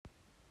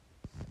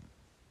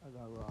I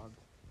got robbed.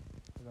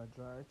 I got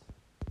dragged.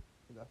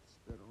 I got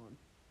spit on.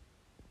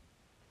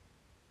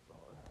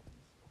 Oh, it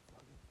happened so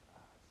fucking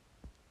fast.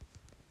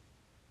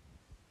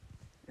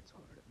 It's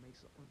hard to make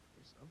something for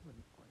yourself when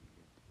all you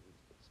get to do is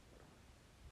get spit